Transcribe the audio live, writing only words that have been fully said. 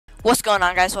What's going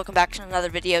on, guys? Welcome back to another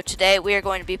video. Today we are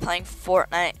going to be playing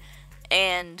Fortnite,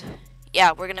 and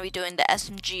yeah, we're going to be doing the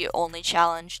SMG only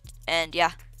challenge, and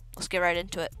yeah, let's get right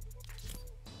into it.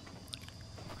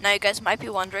 Now you guys might be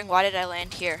wondering, why did I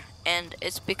land here? And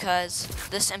it's because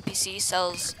this NPC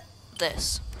sells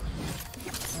this.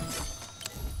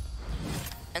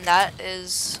 And that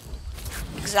is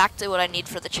exactly what I need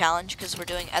for the challenge, because we're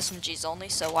doing SMGs only,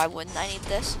 so why wouldn't I need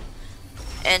this?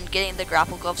 And getting the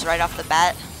grapple gloves right off the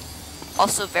bat,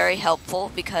 also very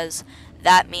helpful, because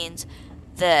that means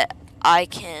that I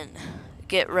can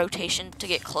get rotation to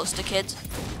get close to kids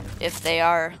if they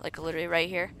are like literally right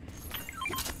here.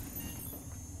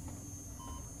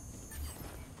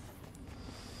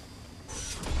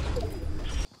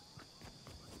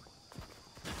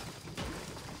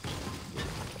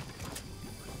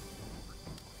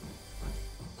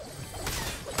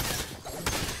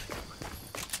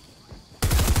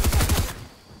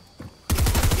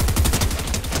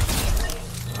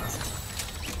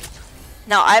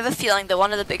 Now, I have a feeling that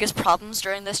one of the biggest problems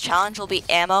during this challenge will be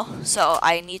ammo, so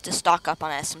I need to stock up on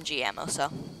SMG ammo,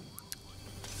 so.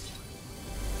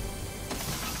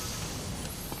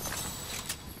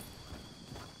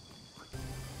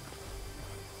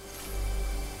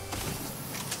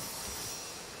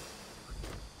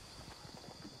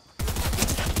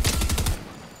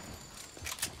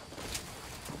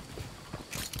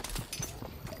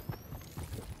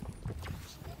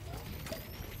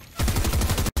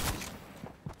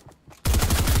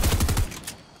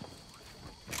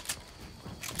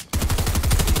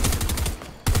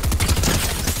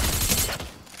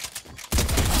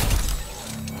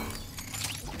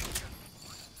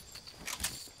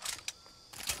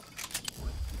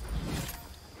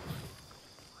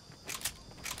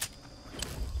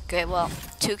 Okay, well,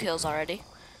 2 kills already,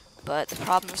 but the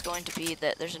problem is going to be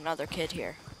that there's another kid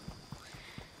here.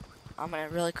 I'm gonna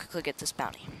really quickly get this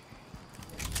bounty.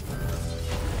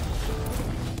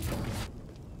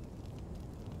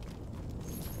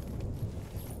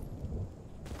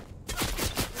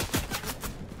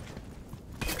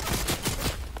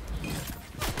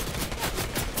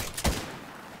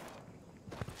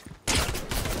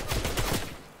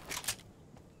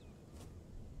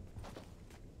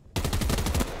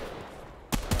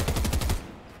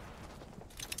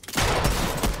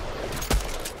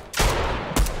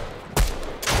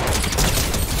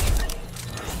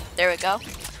 There we go.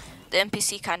 The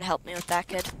NPC kind of helped me with that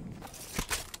kid.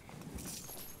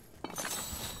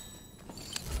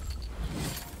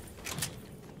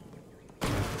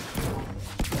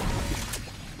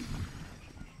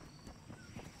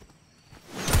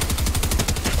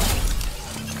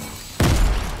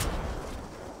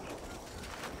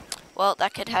 Well,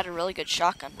 that kid had a really good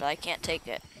shotgun, but I can't take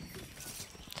it.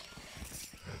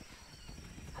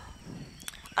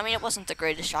 I mean, it wasn't the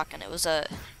greatest shotgun. It was a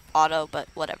auto, but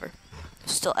whatever.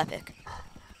 Still epic.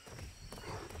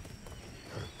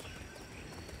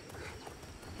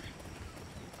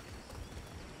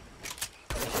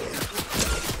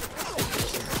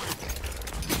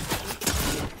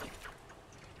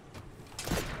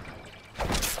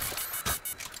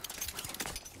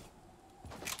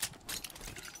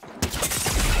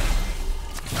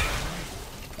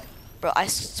 Bro, I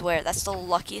swear, that's the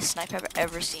luckiest snipe I've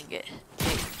ever seen get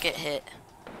hit.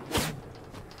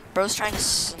 Bro's trying to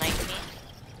snipe me.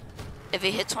 If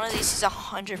he hits one of these, he's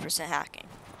 100% hacking.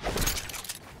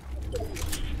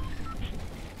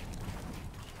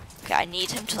 Okay, I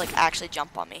need him to like actually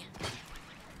jump on me.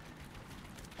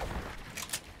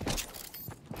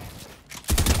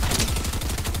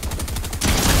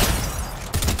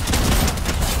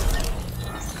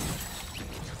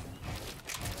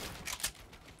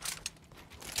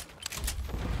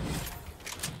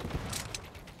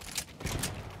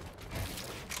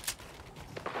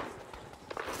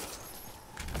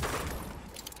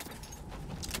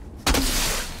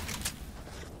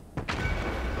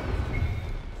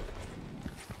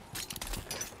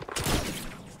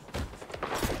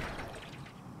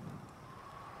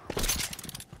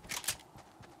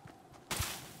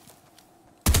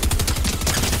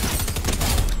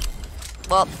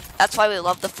 Well, that's why we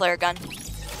love the flare gun.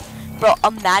 Bro,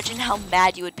 imagine how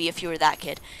mad you would be if you were that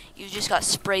kid. You just got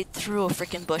sprayed through a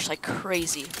freaking bush like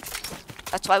crazy.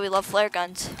 That's why we love flare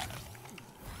guns.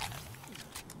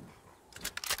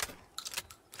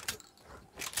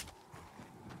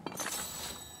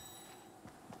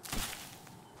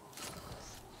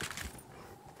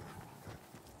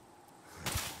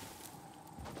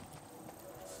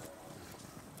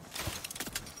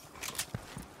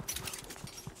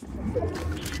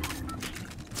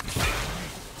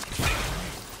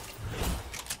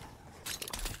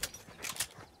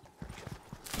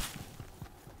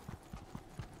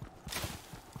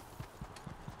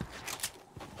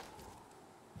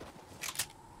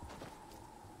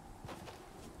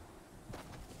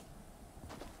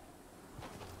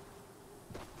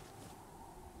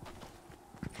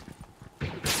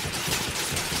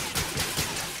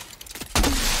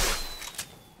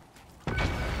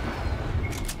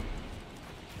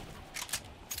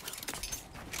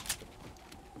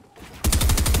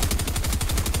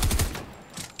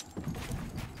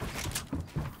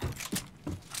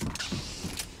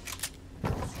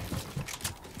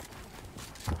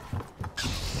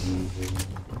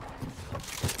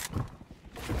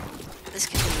 This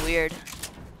kid is weird.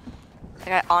 Like,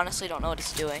 I honestly don't know what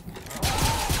he's doing.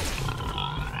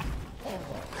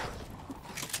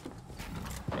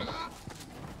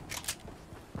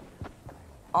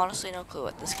 Honestly, no clue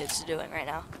what this kid's doing right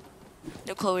now.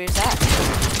 No clue where he's at.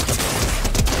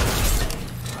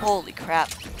 Holy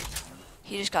crap.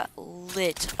 He just got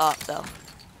lit up, though.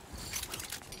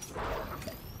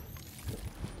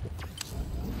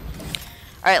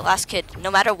 Alright, last kid. No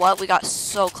matter what, we got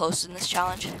so close in this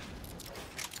challenge.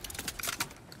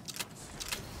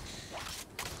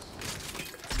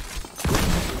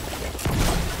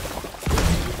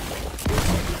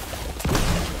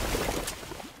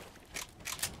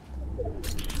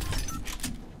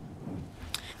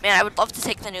 Man, I would love to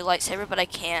take the new lightsaber, but I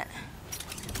can't.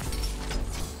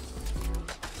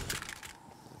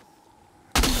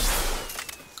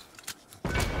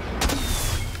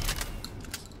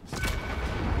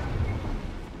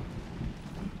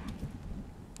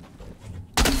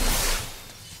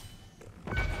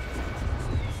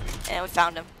 And we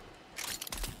found him.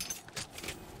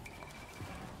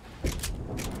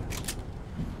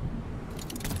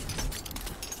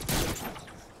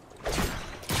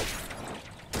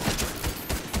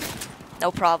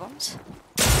 No problems.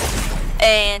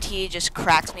 And he just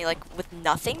cracked me like with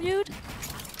nothing, dude.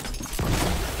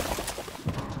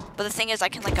 But the thing is, I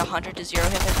can like 100 to 0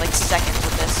 him in like seconds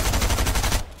with this.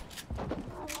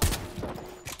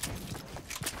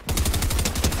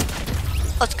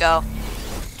 Let's go.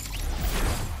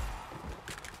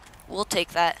 We'll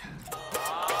take that.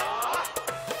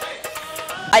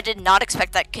 I did not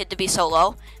expect that kid to be so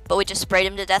low, but we just sprayed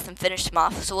him to death and finished him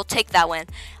off. So we'll take that win.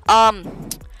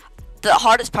 The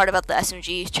hardest part about the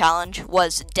SMG challenge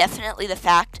was definitely the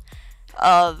fact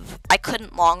of I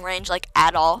couldn't long range like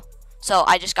at all. So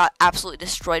I just got absolutely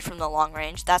destroyed from the long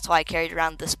range. That's why I carried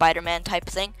around the Spider-Man type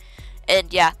thing.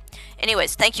 And yeah,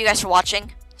 anyways, thank you guys for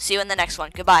watching. See you in the next one.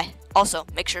 Goodbye. Also,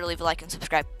 make sure to leave a like and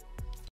subscribe.